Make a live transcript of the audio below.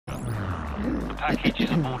The package is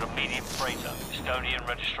aboard a medium freighter, Estonian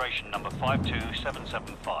registration number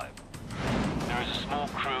 52775. There is a small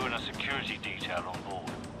crew and a security detail on board.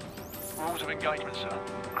 Rules of engagement, sir.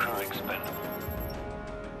 Crew expendable.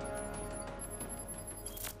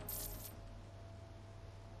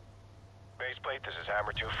 Baseplate, this is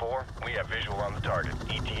Hammer 2-4. We have visual on the target.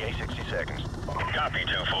 ETA 60 seconds. Copy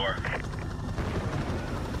 2-4.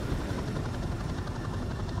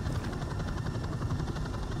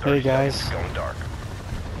 Hey guys, Going dark.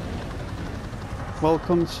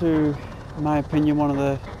 welcome to, in my opinion, one of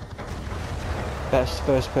the best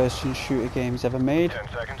first-person shooter games ever made. 10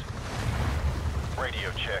 seconds. Radio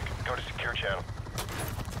check. Go to secure channel.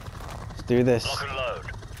 Let's do this. Lock and load.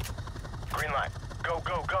 Green light. Go,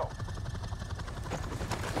 go, go.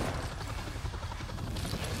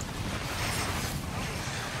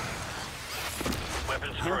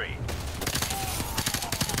 Weapons free.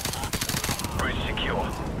 Bridge secure.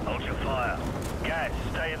 Hold your fire. Guys,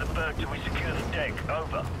 stay in the berg till we secure the deck.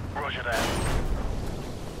 Over. Roger that.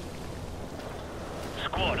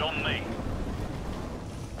 Squad on me.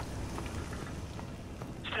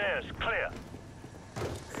 Stairs clear.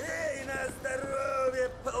 Эй, на здоровье,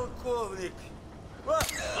 полковник!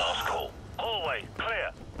 Last call. Hallway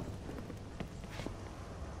clear.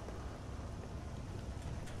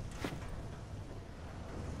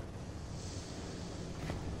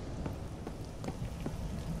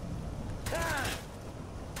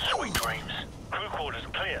 Sweet dreams. Crew quarters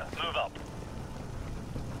clear. Move up.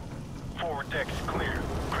 Forward deck is clear.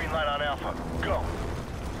 Green light on Alpha. Go.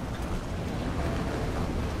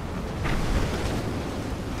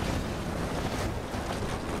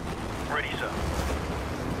 Ready, sir.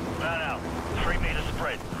 Man out. 3 meter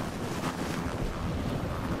spread.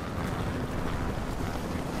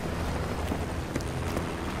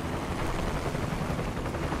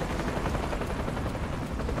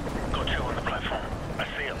 Got 2 on the platform. I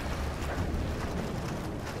see them.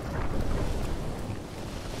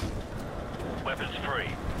 Weapons free.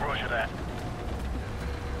 Roger that.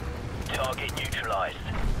 Target neutralized.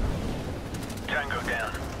 Tango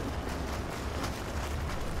down.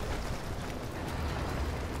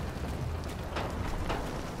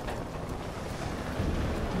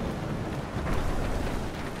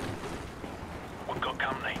 We've got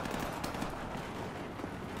company.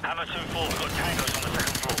 Hammer 2-4, we've got tangos on the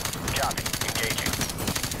second floor. Copy. Engaging.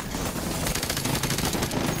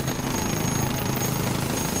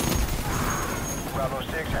 Bravo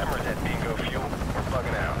 6, Hammer's at bingo fuel. We're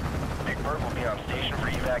bugging out. Big Bird will be on station for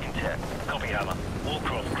evac in 10. Copy, Hammer.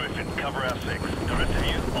 Wallcroft, Griffin, cover our 6. The rest of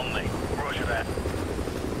you, on me. Roger that.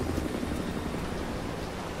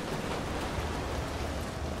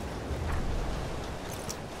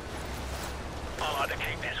 I like to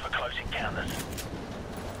keep this for close encounters.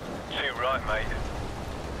 Too right,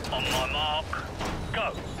 mate. On my mark.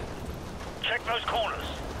 Go. Check those corners.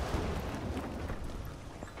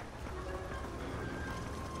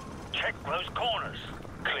 Check those corners.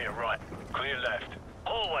 Clear right. Clear left.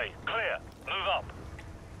 Hallway, clear. Move up.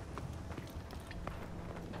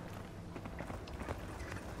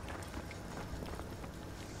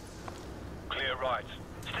 Clear right.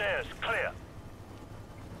 Stairs, clear.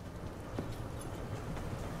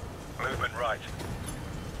 Movement right.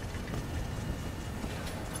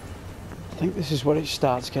 I think this is where it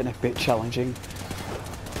starts getting a bit challenging.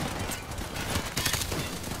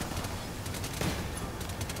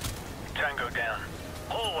 Tango down.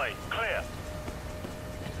 Hallway, clear.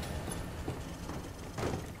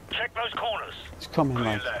 Check those corners. It's coming,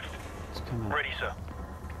 Clear lad. left. It's coming. Ready, sir.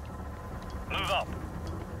 Move up.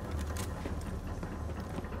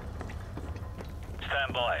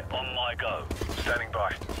 Stand by. On my go. Standing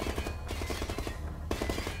by.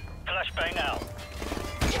 Flashbang out.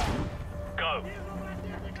 Go.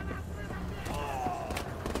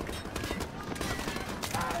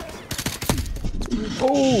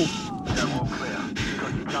 Oh! They're all clear.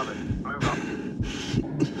 Got you covered. Move up.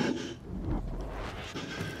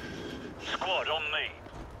 Squad on me.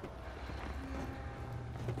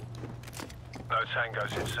 No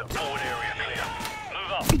tangos in, sir. Forward area clear.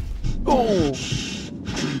 Move up. Oh!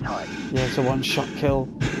 Tight. Yeah, it's a one-shot kill,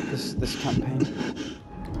 this campaign.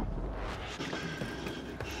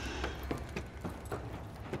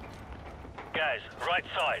 Guys, right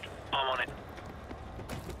side. I'm on it.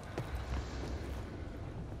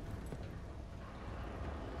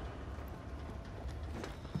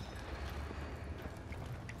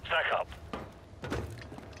 Stack up.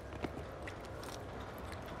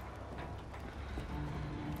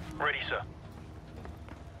 Ready, sir.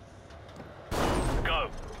 Go.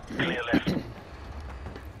 Clear left. Move.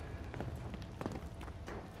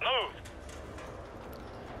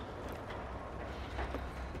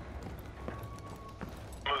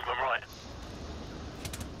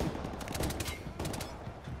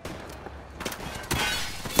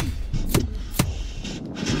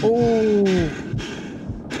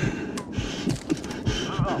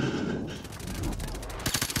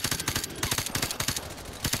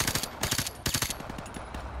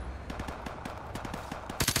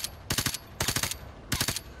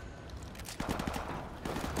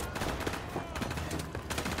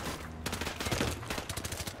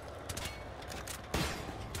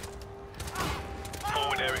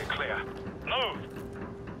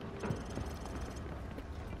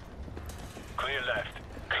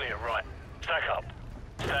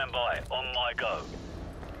 I go.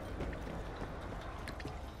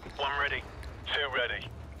 One ready. Two ready.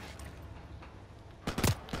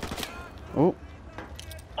 Oh.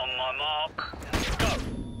 On my mark. Go.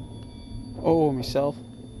 Oh, myself.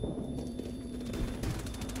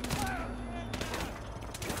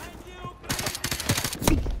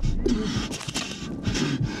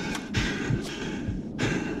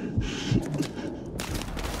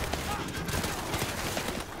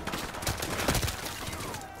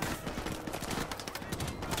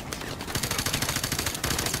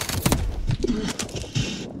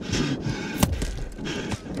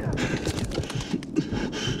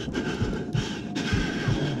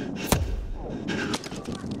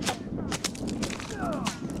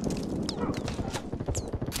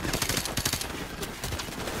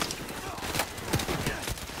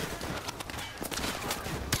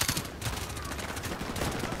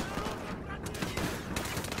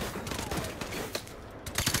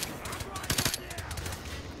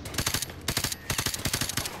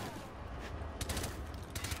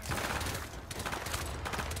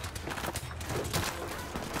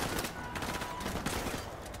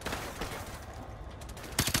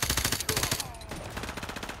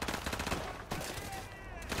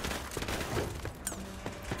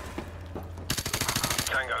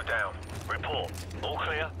 Tango down. Report. All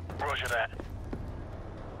clear? Roger that.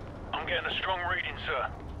 I'm getting a strong reading, sir.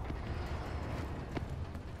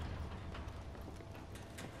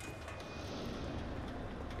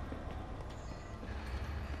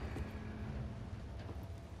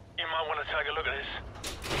 You might want to take a look at this.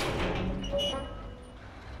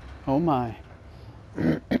 Oh my.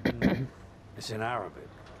 It's in Arabic.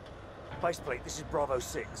 Faceplate, this is Bravo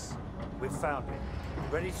 6. We've found it.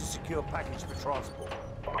 Ready to secure package for transport.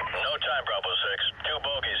 No time, Bravo 6. Two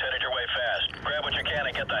bogies headed your way fast. Grab what you can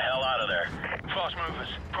and get the hell out of there. Fast movers.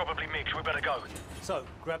 Probably mixed. We better go. So,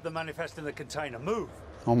 grab the manifest in the container. Move!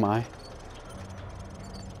 Oh my.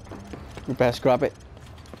 We best grab it.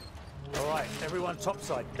 Alright, everyone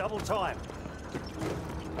topside. Double time.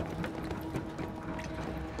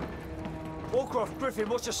 Warcraft, Griffin,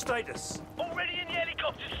 what's your status? Already in the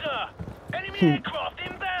helicopter, sir. Enemy aircraft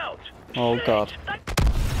inbound. Oh god.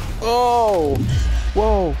 Oh!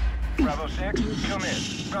 Whoa! Bravo 6, come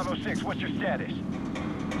in. Bravo 6, what's your status?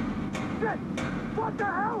 Shit! What the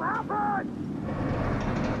hell happened?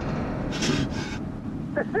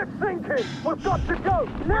 The ship's sinking! We've got to go!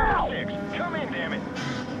 Now! 6, come in, damn it.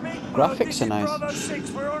 Graphics are nice. Bravo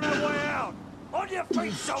 6, we're on our way out! On your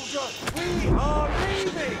feet, soldier! We are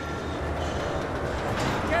leaving!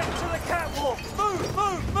 Get to the catwalk! Move,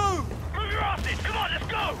 move, move! Move your asses! Come on, let's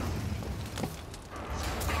go!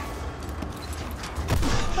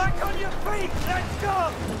 Back on your feet! Let's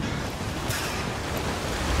go!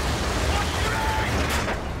 Watch your aim!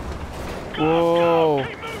 Go, Whoa. go!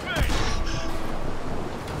 Keep moving!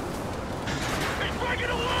 He's breaking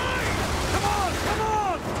away! Come on, come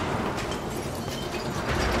on!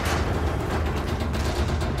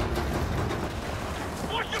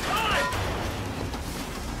 Watch the pipe!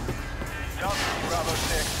 Talk to me, Bravo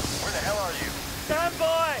 6. Where the hell are you? Stand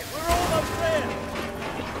by! We're almost there!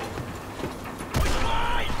 Which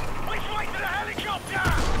way? Which way to the helicopter?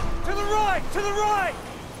 To the right! To the right!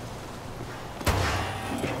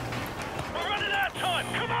 We're running out of time!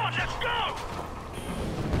 Come on, let's go!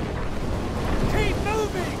 Keep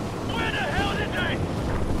moving! Where the hell is it?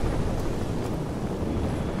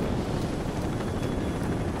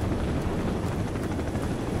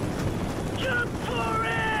 Jump for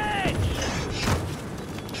it!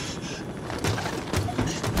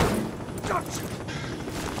 Gotcha!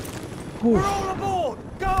 Ooh. We're all aboard!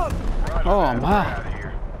 Go! Oh man. Out of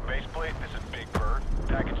here. Base plate, this is Big Bird.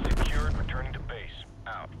 Package secured, returning to base.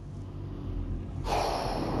 Out.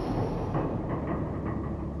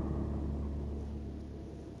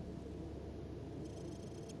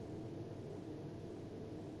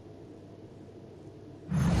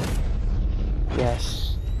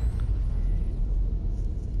 Yes.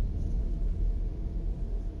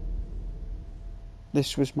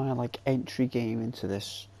 This was my like entry game into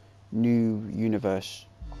this new universe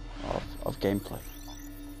of gameplay.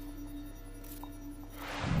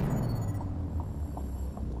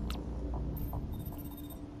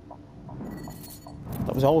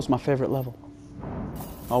 That was always my favourite level.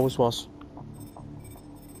 Always was.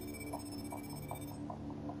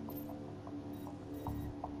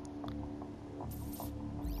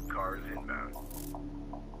 Cars inbound.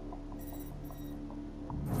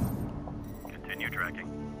 Continue tracking.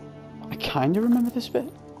 I kind of remember this bit.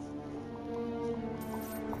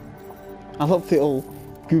 I love the old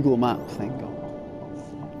Google Map thing going.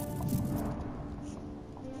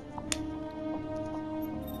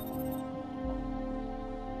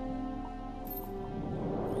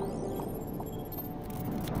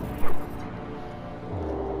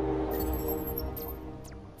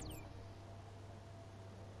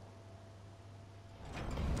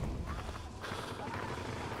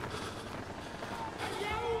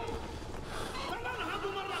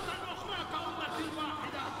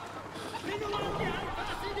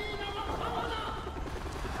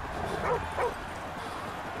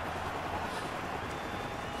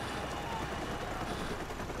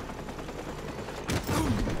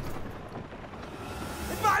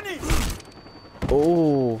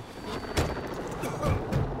 Oh.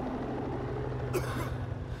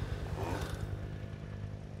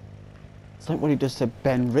 It's like what he does to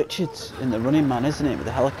Ben Richards in The Running Man, isn't it, with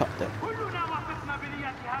the helicopter?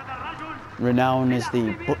 Renowned as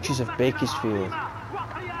the Butchers of Bakersfield.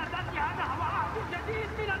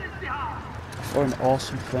 What an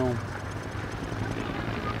awesome film.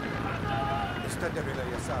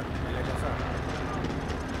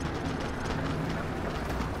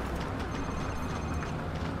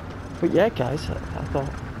 But yeah, guys, I thought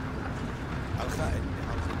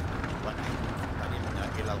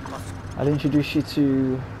I'd introduce you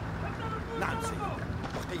to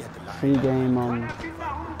a free game on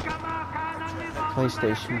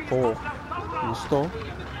PlayStation 4 in the store.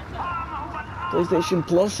 PlayStation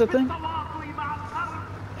Plus, I think.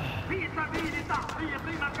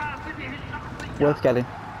 Worth getting.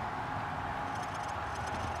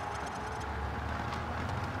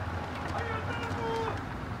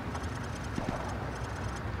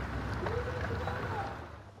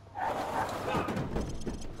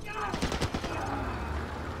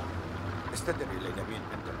 استدعي لنبيل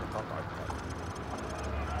بنت المقاطعة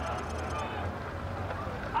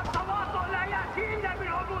التواطؤ لا يأتي إلا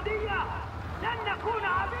بالعبودية. لن نكون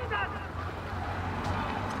عبيدا.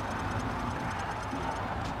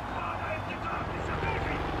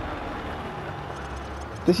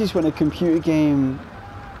 This is when a computer game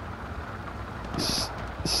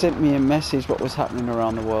sent me a message what was happening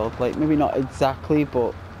around the world. Like, maybe not exactly,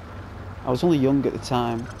 but I was only young at the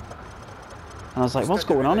time. And I was like, what's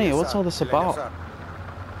going on here? What's all this about?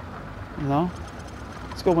 You know?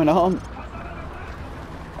 What's going on?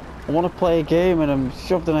 I want to play a game and I'm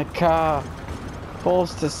shoved in a car,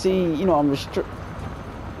 forced to see, you know, I'm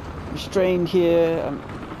restrained here, I'm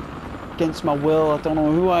against my will, I don't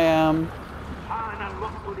know who I am.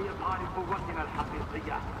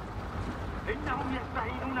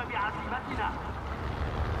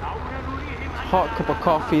 Hot cup of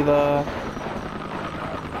coffee there.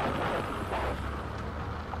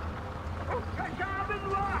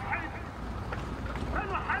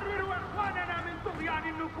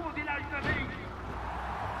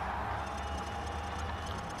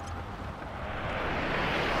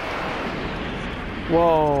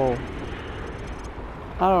 Whoa.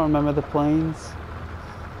 I don't remember the planes.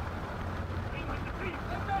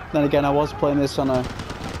 Then again, I was playing this on a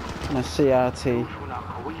CRT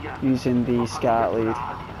using the SCART lead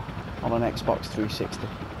on an Xbox 360.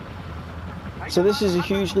 So this is a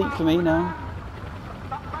huge leap for me now.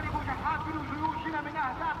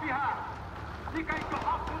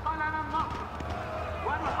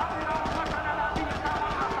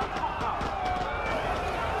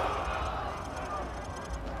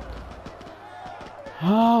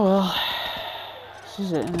 Oh well, this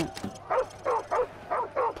is it, isn't it?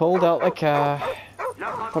 Pulled out the car,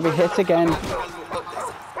 probably hit again.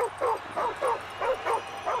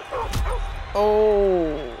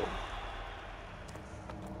 Oh!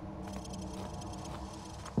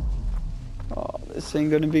 Oh, this ain't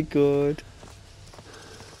gonna be good.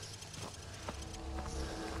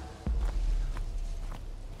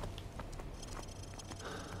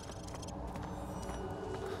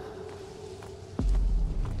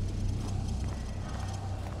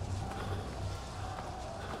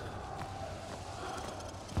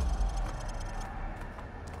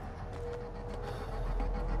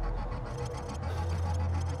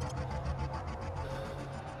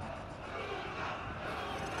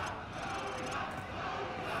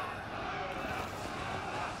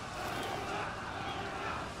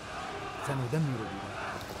 سندمر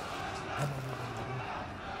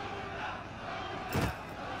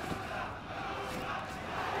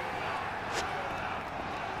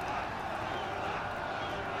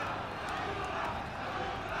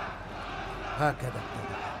هكذا.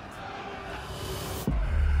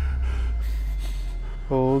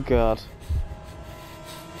 Oh God.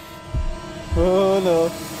 Oh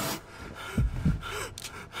no.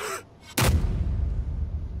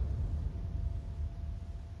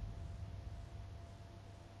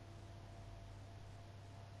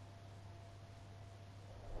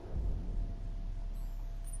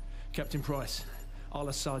 Captain Price,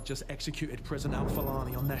 Al-Assad just executed President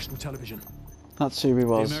Al-Fulani on national television. That's who he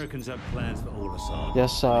was. The Americans have plans for Al-Assad.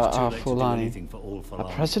 Yes, Al-Fulani. A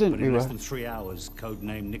president but we in were. less than 3 hours,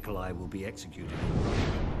 codename Nikolai will be executed.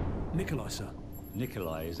 Nikolai, sir.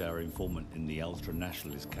 Nikolai is our informant in the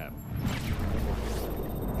ultra-nationalist camp.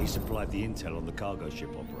 He supplied the intel on the cargo ship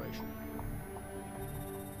operation.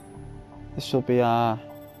 This will be our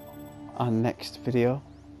next video,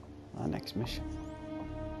 our next mission.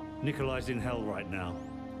 Nikolai's in hell right now.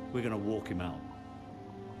 We're gonna walk him out.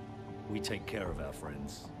 We take care of our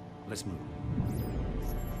friends. Let's move.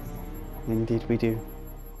 Indeed we do.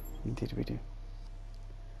 Indeed we do.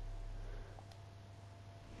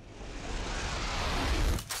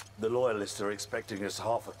 The Loyalists are expecting us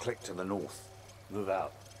half a click to the north. Move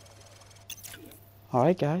out.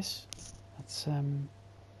 Alright guys, that's the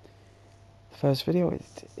first video.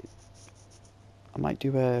 I might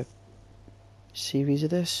do a series of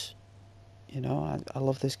this. You know, I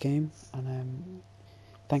love this game, and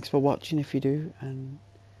thanks for watching if you do, and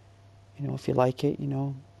you know, if you like it, you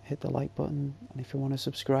know, hit the like button, and if you want to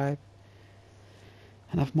subscribe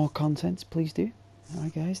and have more content, please do.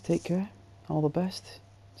 Alright guys, take care, all the best,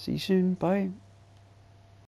 see you soon, bye.